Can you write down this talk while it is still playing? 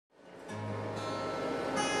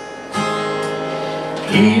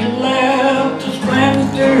He left the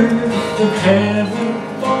splendors of heaven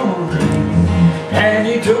for me, and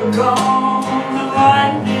he took on the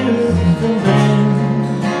likeness of man.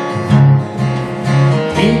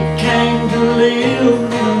 He came to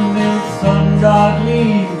live in this ungodly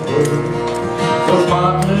world, so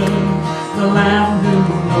spotless the Lamb knew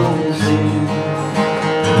no sin.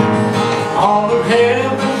 All of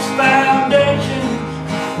heaven's foundations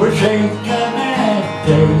were shaken that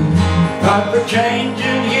day, but for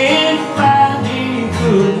changing his mind he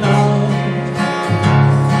could not.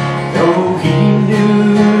 Though he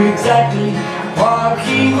knew exactly what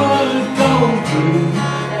he would go through,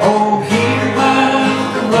 oh, he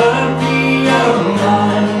must have loved me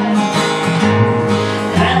alone.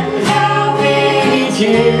 And how many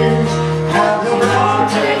tears have brought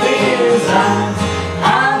to his eyes?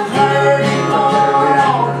 I've heard him more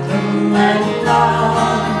often than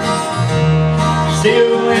not.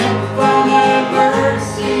 Still infinite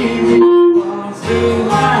mercy responds to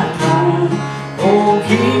my time. Oh,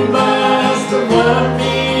 he must have loved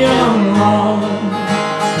me alone.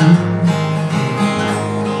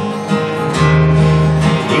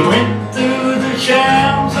 He went through the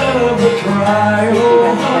shams of the trial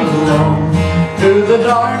alone, through the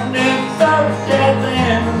darkness of death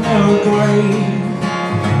and the grave.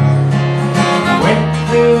 Went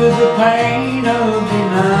through the pain of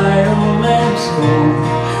denial and scorn,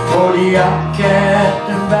 for the outcast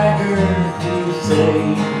and beggar to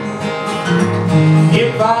save.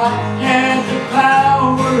 If I had the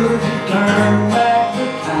power to turn back the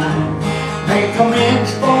time, make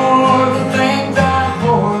amends for the things I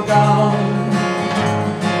forgot,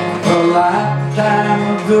 a lifetime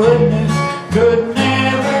of goodness could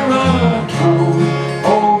never atone.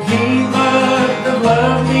 Oh, he must have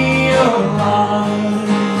loved me alone.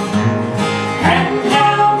 And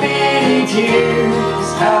how many tears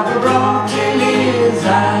have I brought to his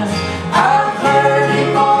eyes? I've heard him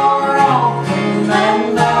more often than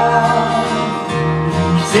not.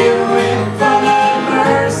 Still infinite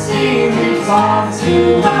mercy responds to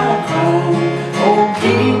my